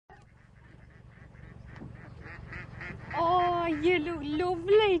Oh, you look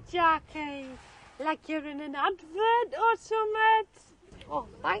lovely, Jackie. Like you're in an advert or something. Oh,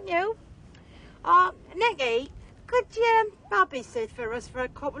 thank you. Nicky, could you babysit for us for a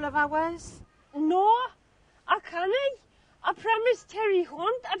couple of hours? No, I can't. I promised Terry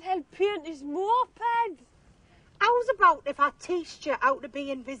Hunt I'd help paint his moped. How's about if I teach you how to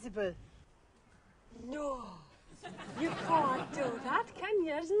be invisible? No, you can't do that, can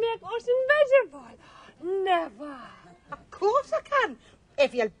you? Just make us invisible. Never. Of course I can,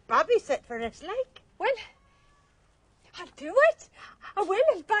 if you'll babysit for us, like. Well, I'll do it. I will,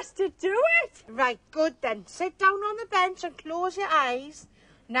 I'll best to do it. Right, good then. Sit down on the bench and close your eyes.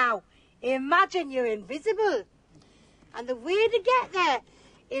 Now, imagine you're invisible. And the way to get there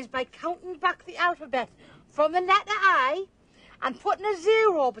is by counting back the alphabet from the letter I and putting a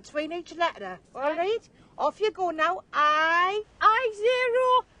 0 between each letter. All right? Off you go now. I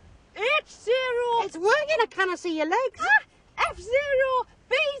 0, H 0. It's working. I cannot see your legs. F 0,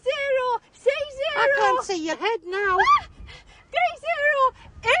 B 0, C 0. I can't see your head now. D 0,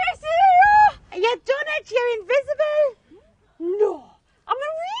 A 0. You've done it. You're invisible. No, am I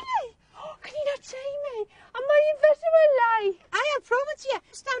really? Can you not see me? Am I invisible, like? I promise you.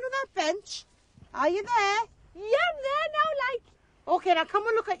 Stand on that bench. Are you there? Yeah, I'm there now, like. Okay, now come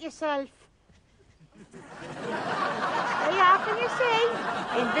and look at yourself. There you are, can you see?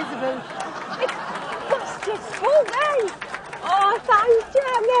 Invisible. That's just so nice. Oh, thanks,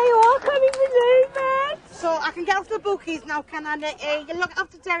 Jenny. Oh, I can't even believe it. So I can get off the bookies now, can I, Nicky? You look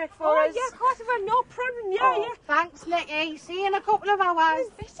after Derek for us. Yeah, of course, well, no problem. Yeah. Thanks, Nicky. See you in a couple of hours.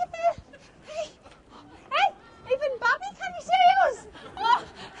 Invisible. Hey, even Bobby, can you see us? Oh.